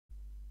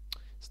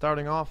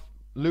Starting off,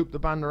 loop the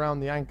band around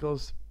the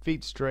ankles,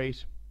 feet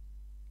straight,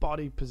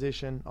 body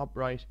position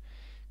upright.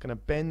 Gonna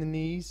bend the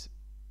knees,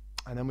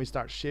 and then we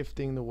start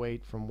shifting the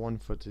weight from one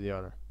foot to the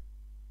other.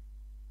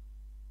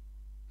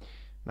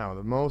 Now,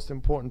 the most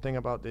important thing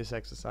about this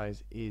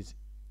exercise is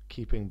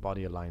keeping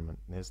body alignment.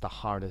 It's the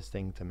hardest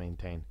thing to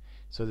maintain.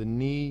 So the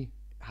knee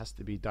has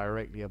to be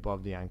directly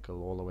above the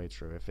ankle all the way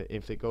through.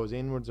 If it goes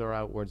inwards or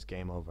outwards,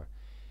 game over.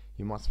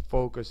 You must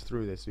focus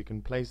through this. We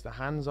can place the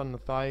hands on the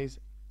thighs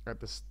at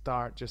the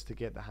start just to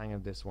get the hang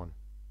of this one.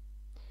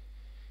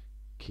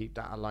 Keep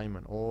that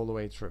alignment all the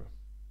way through.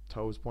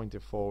 Toes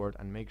pointed forward,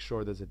 and make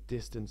sure there's a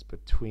distance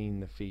between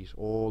the feet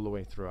all the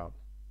way throughout.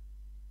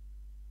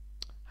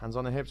 Hands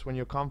on the hips when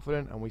you're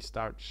confident, and we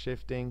start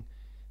shifting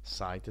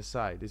side to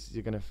side. This is,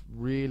 you're going to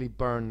really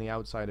burn the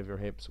outside of your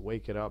hips.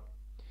 Wake it up.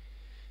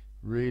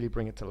 Really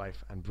bring it to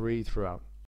life and breathe throughout.